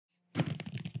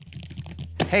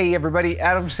Hey everybody,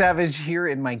 Adam Savage here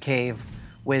in my cave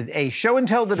with a show and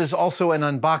tell that is also an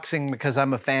unboxing because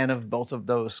I'm a fan of both of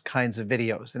those kinds of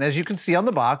videos. And as you can see on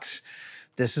the box,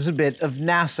 this is a bit of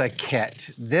NASA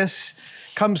kit. This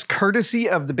comes courtesy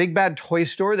of the Big Bad Toy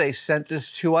Store. They sent this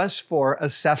to us for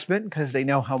assessment because they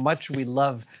know how much we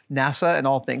love NASA and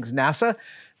all things NASA.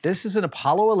 This is an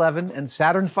Apollo 11 and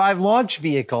Saturn V launch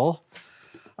vehicle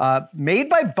made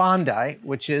by Bandai,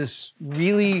 which is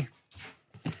really...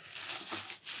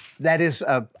 that is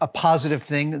a positive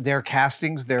thing. Their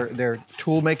castings, their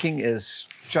tool making is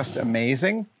just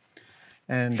amazing.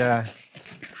 And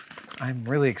I'm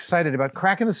really excited about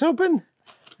cracking this open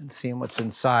and seeing what's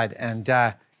inside. And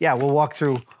yeah, we'll walk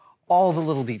through all the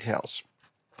little details.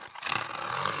 There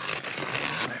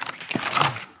we go.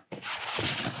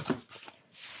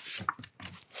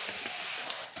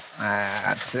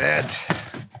 That's it.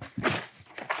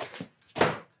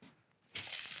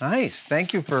 Nice,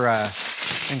 thank you for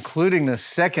including the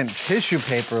second tissue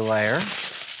paper layer.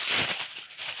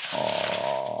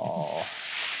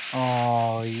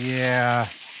 Oh yeah.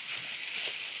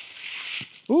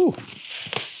 Ooh,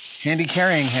 handy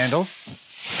carrying handle.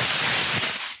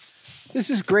 This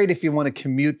is great if you want to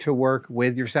commute to work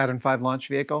with your Saturn V launch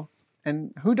vehicle.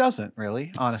 And who doesn't,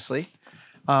 really, honestly?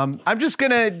 I'm just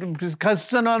gonna, because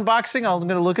it's an unboxing, I'm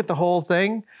gonna look at the whole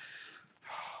thing.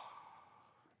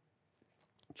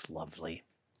 It's lovely.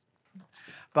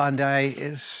 Bandai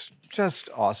is just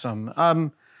awesome.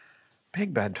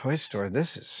 Big Bad Toy Store,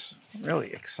 this is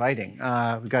really exciting.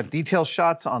 We've got detail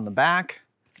shots on the back.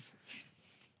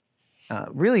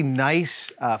 Really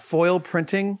nice foil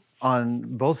printing on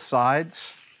both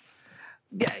sides.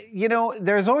 Yeah, you know,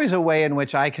 there's always a way in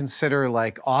which I consider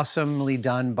like awesomely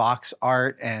done box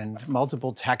art and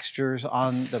multiple textures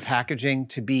on the packaging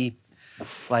to be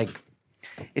like,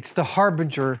 it's the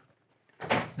harbinger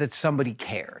that somebody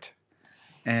cared.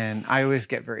 And I always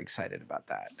get very excited about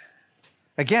that.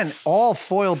 Again, all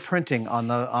foil printing on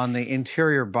the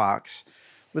interior box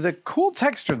with a cool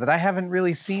texture that I haven't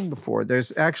really seen before.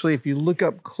 There's actually, if you look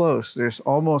up close, there's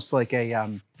almost like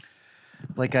a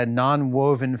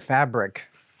non-woven fabric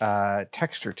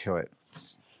texture to it.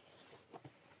 It's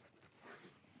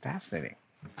fascinating.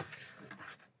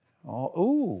 Oh,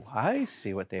 ooh, I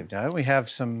see what they've done. We have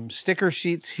some sticker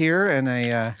sheets here and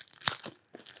a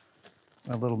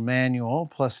little manual,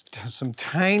 plus some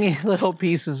tiny little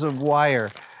pieces of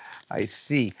wire. I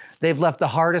see. They've left the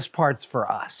hardest parts for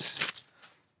us.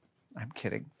 I'm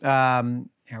kidding.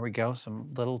 Here we go,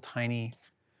 some little tiny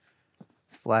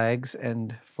flags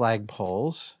and flag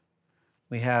poles.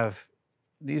 We have,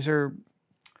 these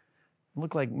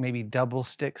look like maybe double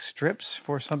stick strips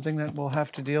for something that we'll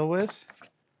have to deal with.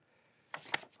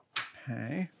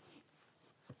 Okay.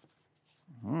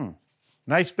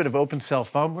 Nice bit of open cell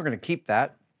foam. We're going to keep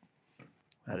that.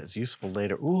 That is useful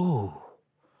later. Ooh.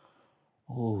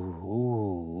 Ooh,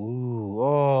 ooh,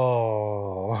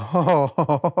 ooh.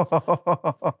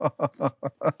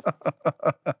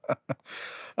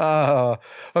 Oh.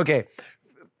 Okay.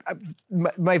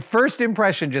 My first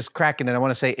impression just cracking it, I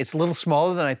want to say it's a little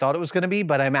smaller than I thought it was going to be,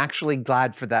 but I'm actually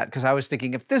glad for that because I was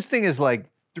thinking if this thing is like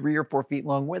 3 or 4 feet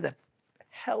long, where the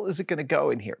hell is it going to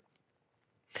go in here?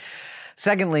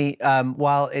 Secondly,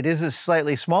 while it is a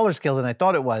slightly smaller scale than I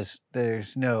thought it was,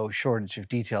 there's no shortage of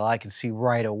detail. I can see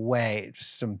right away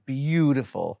just some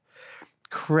beautiful,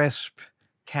 crisp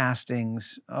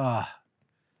castings.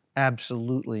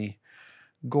 Absolutely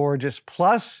gorgeous.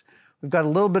 Plus, we've got a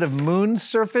little bit of moon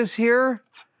surface here.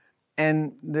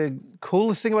 And the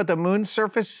coolest thing about the moon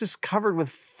surface is it's covered with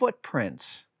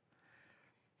footprints.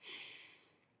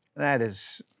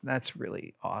 That's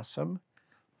really awesome.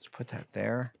 Let's put that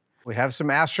there. We have some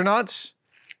astronauts.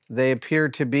 They appear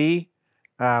to be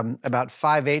about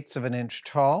 5/8 of an inch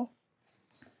tall.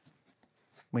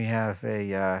 We have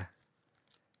the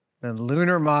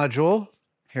lunar module.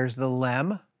 Here's the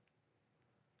LEM.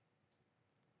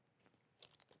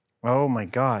 Oh my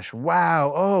gosh,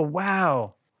 wow, oh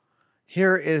wow.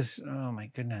 Here is, oh my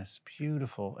goodness,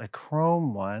 beautiful, a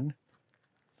chrome one.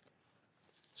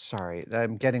 Sorry,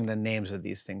 I'm getting the names of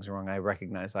these things wrong, I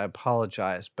recognize, I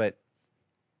apologize, but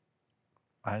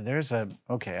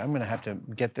okay, I'm gonna have to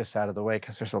get this out of the way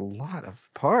because there's a lot of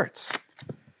parts.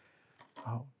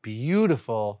 Oh,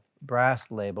 beautiful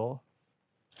brass label.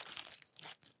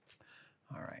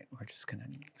 All right, we're just gonna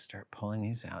start pulling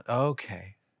these out.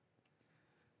 Okay.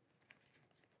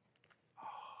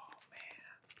 Oh,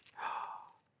 man.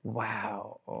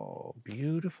 Wow, oh,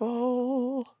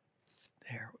 beautiful.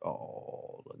 There,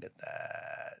 oh, look at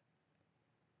that.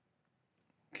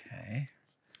 Okay.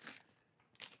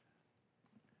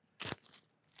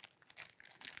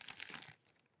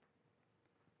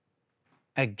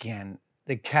 again,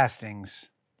 the castings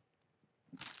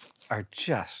are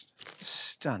just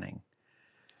stunning.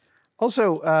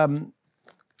 Also,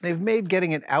 they've made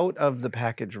getting it out of the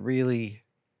package really,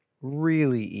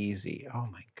 really easy. Oh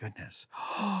my goodness.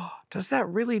 Does that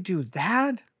really do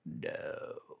that?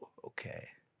 No. Okay.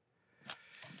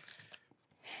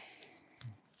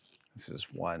 This is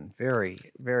one very,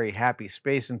 very happy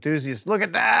space enthusiast. Look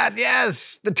at that.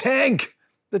 Yes, the tank.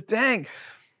 The tank.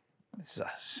 This is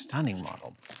a stunning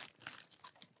model.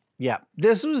 Yeah,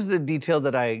 this was the detail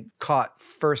that I caught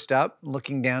first up.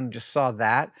 Looking down, just saw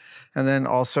that. And then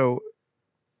also,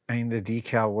 I mean, the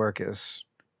decal work is,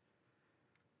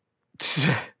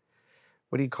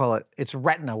 what do you call it? It's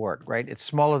retina work, right? It's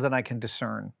smaller than I can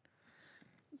discern.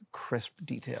 Crisp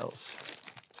details.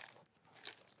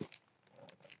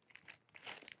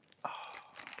 Oh,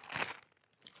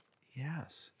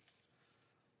 yes.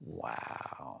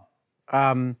 Wow.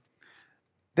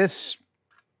 This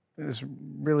is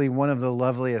really one of the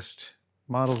loveliest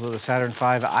models of the Saturn V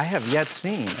I have yet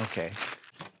seen. Okay,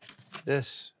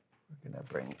 this we're gonna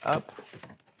bring up.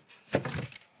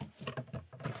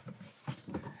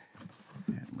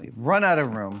 And we've run out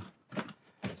of room,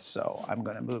 so I'm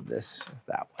gonna move this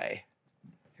that way.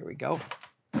 Here we go.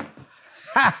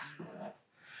 Ha!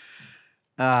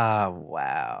 Ah,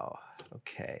 wow,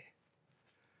 okay.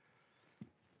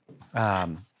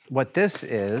 What this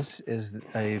is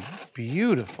a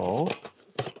beautiful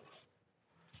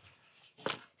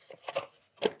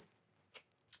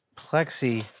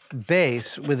plexi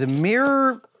base with a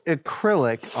mirror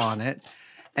acrylic on it.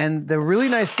 And the really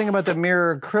nice thing about the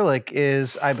mirror acrylic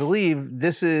is, I believe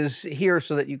this is here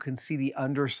so that you can see the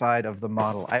underside of the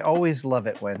model. I always love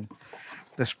it when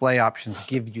display options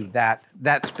give you that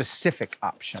specific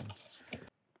option.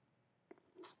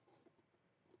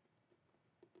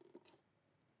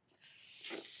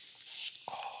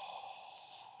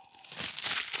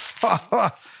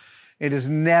 It is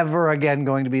never again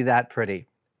going to be that pretty,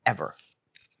 ever.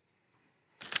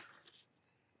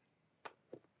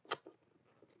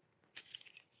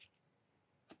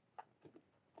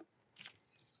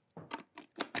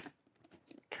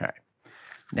 Okay,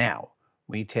 now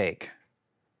we take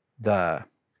the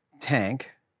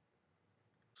tank.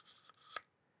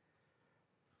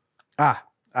 Ah,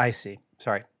 I see,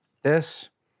 sorry. This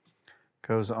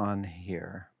goes on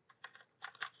here.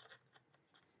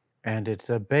 And it's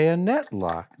a bayonet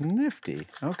lock. Nifty.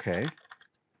 Okay.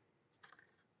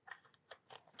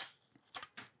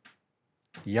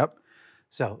 Yep.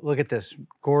 So look at this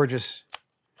gorgeous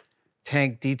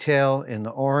tank detail in the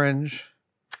orange.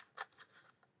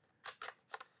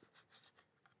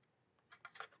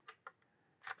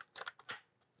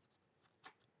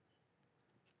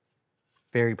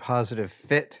 Very positive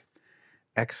fit.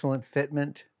 Excellent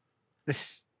fitment.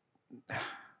 This...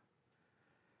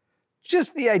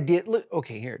 Just the idea, look,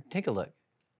 okay, here, take a look.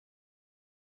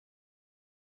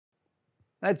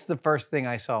 That's the first thing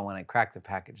I saw when I cracked the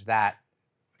package. That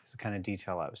is the kind of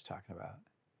detail I was talking about.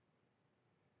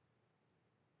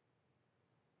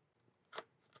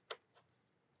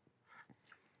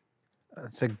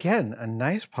 It's again, a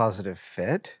nice positive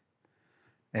fit.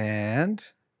 And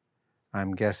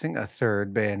I'm guessing a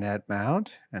third bayonet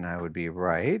mount, and I would be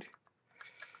right.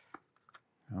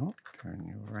 Oh, turn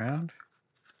you around.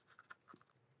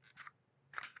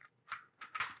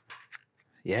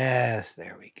 Yes,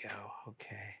 there we go.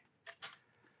 Okay.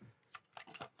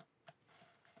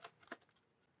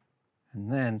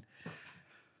 And then,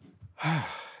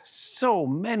 so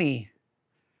many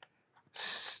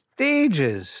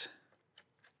stages.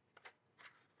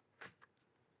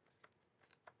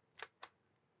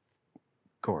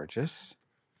 Gorgeous.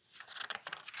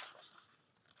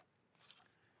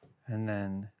 And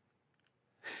then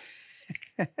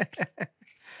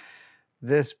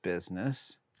this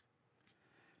business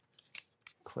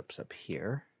clips up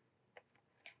here.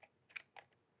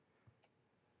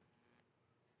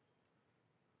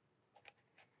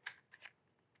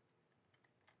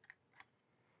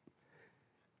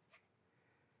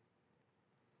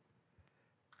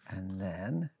 And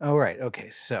then, oh, right, okay,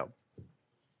 so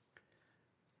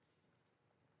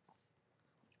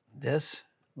this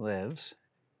lives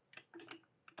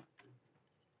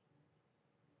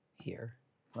here,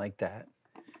 like that.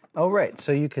 Oh, right,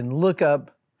 so you can look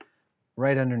up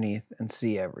right underneath and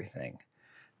see everything.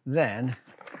 Then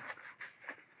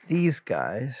these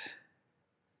guys,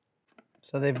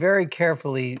 so they very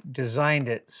carefully designed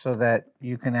it so that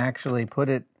you can actually put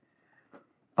it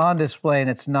on display and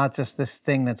it's not just this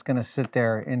thing that's going to sit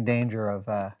there in danger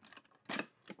of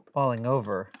falling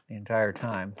over the entire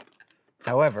time.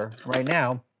 However, right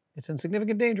now, it's in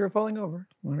significant danger of falling over.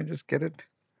 Let me just get it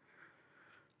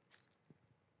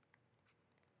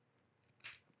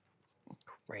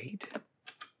great.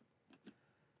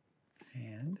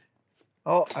 And,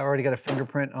 oh, I already got a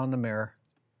fingerprint on the mirror.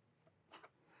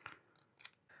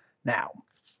 Now,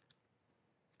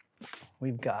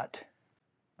 we've got,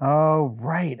 oh,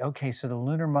 right. Okay, so the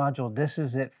lunar module, this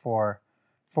is it for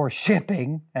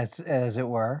shipping, as it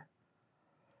were.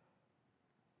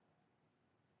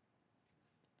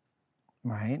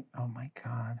 Right? Oh my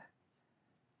God.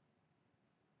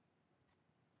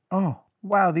 Oh,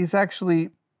 wow, these actually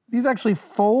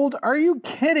fold? Are you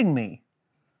kidding me?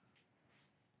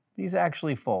 These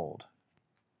actually fold.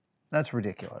 That's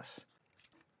ridiculous.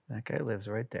 That guy lives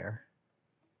right there.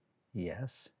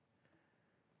 Yes.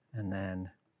 And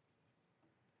then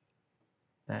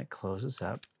that closes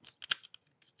up.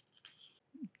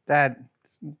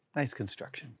 That's nice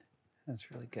construction.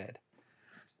 That's really good.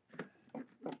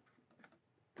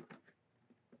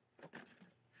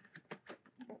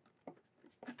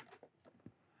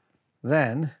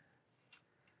 Then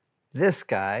this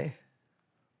guy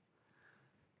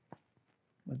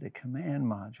with the command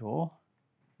module.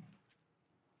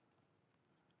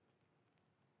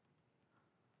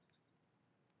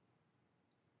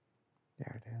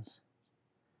 There it is.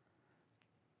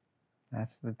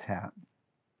 That's the tap.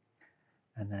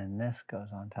 And then this goes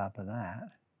on top of that.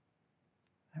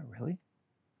 Is that really?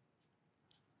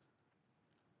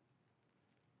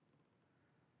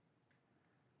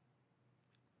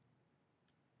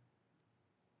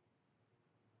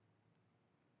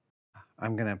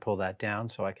 I'm going to pull that down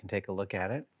so I can take a look at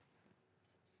it.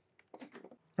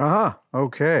 Uh-huh.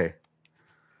 Okay.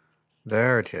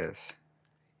 There it is.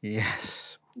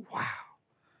 Yes. Wow.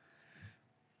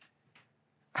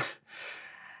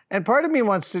 And part of me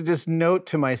wants to just note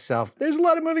to myself, there's a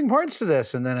lot of moving parts to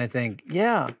this. And then I think,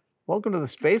 yeah, welcome to the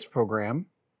space program.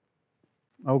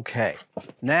 Okay.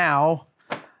 Now,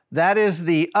 that is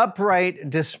the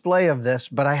upright display of this,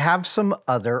 but I have some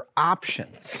other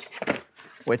options,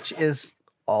 which is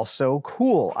also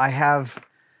cool. I have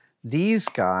these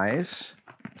guys,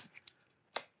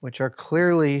 which are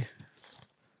clearly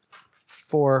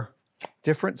for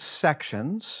different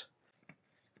sections.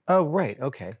 Oh, right,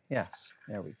 okay, yes,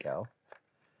 there we go.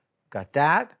 Got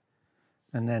that,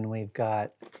 and then we've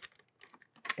got,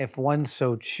 if one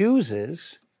so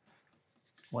chooses,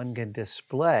 one can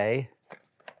display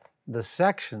the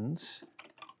sections.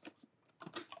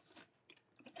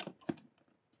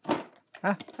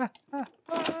 There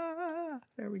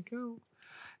we go.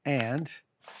 And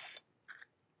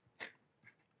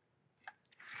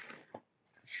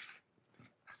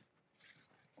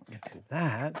we can do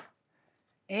that.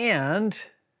 And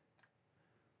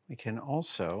we can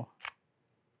also,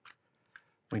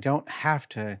 we don't have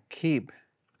to keep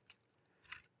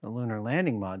the lunar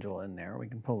landing module in there. We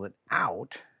can pull it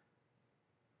out.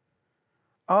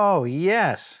 Oh,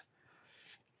 yes.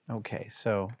 Okay,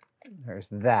 so there's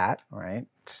that, right?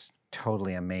 It's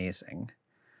totally amazing.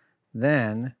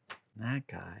 Then that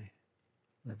guy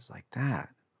lives like that.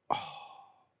 Oh.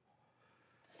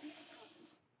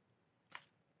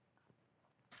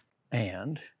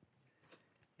 And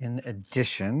in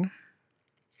addition,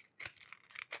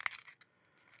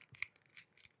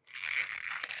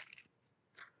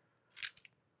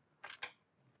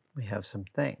 we have some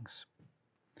things.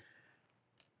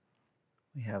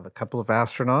 We have a couple of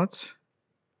astronauts.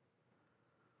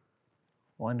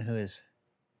 One who is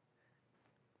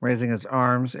raising his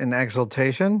arms in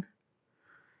exultation.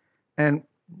 And,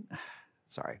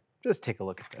 sorry, just take a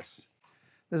look at this.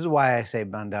 This is why I say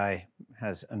Bandai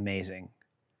has amazing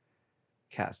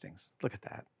castings. Look at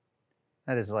that.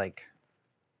 That is like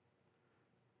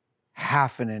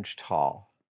 ½ an inch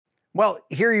tall. Well,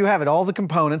 here you have it, all the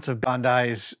components of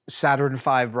Bandai's Saturn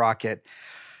V rocket.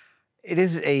 It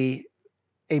is a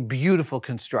beautiful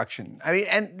construction. I mean,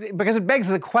 and because it begs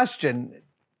the question,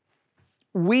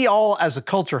 we all as a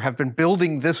culture have been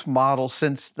building this model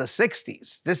since the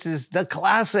 60s. This is the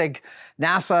classic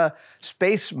NASA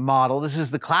space model. This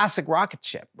is the classic rocket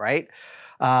ship, right?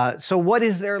 So what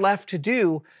is there left to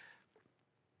do?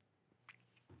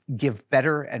 Give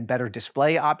better and better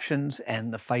display options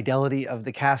and the fidelity of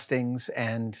the castings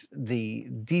and the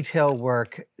detail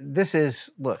work. This is,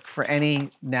 look, for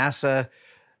any NASA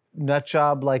nut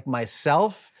job like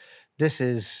myself, this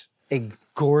is a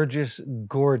gorgeous,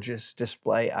 gorgeous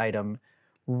display item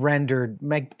rendered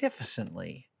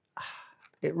magnificently.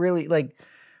 It really, like,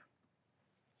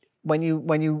 when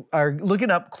you are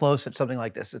looking up close at something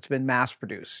like this, it's been mass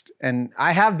produced. And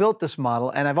I have built this model,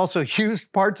 and I've also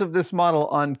used parts of this model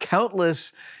on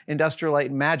countless Industrial Light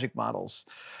and Magic models.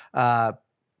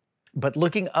 But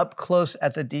looking up close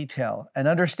at the detail and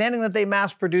understanding that they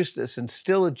mass produced this and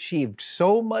still achieved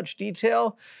so much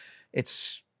detail,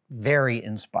 it's very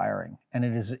inspiring, and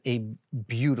it is a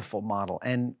beautiful model.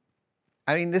 And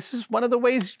I mean, this is one of the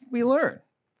ways we learn.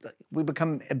 We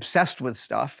become obsessed with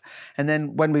stuff. And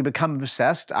then when we become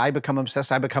obsessed, I become a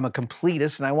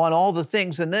completist, and I want all the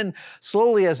things. And then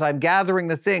slowly, as I'm gathering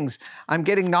the things, I'm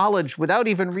getting knowledge without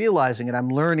even realizing it. I'm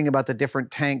learning about the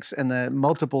different tanks and the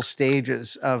multiple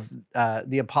stages of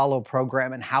the Apollo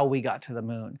program and how we got to the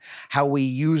moon, how we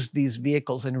used these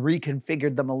vehicles and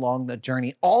reconfigured them along the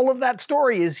journey. All of that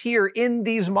story is here in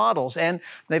these models. And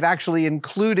they've actually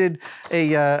included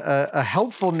a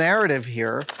helpful narrative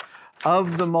here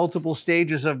of the multiple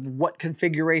stages of what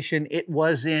configuration it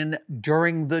was in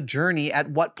during the journey, at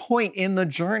what point in the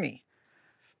journey.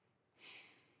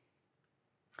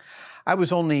 I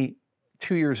was only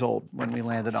 2 years old when we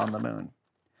landed on the moon,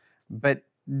 but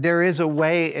there is a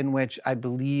way in which I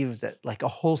believe that like a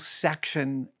whole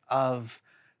section of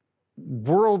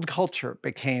world culture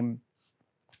became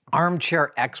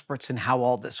armchair experts in how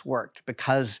all this worked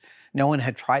because no one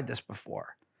had tried this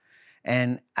before.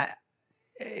 And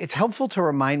it's helpful to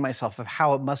remind myself of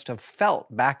how it must have felt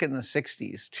back in the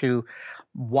 60s to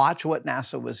watch what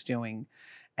NASA was doing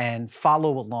and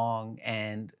follow along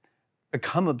and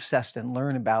become obsessed and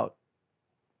learn about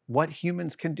what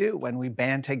humans can do when we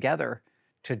band together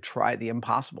to try the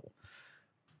impossible.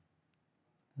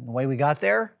 And the way we got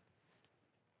there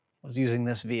was using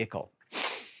this vehicle.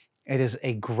 It is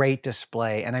a great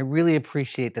display, and I really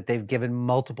appreciate that they've given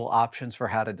multiple options for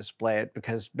how to display it,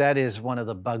 because that is one of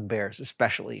the bugbears,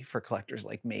 especially for collectors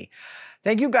like me.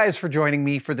 Thank you guys for joining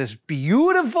me for this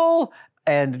beautiful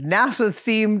and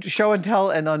NASA-themed show and tell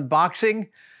and unboxing.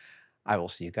 I will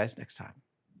see you guys next time.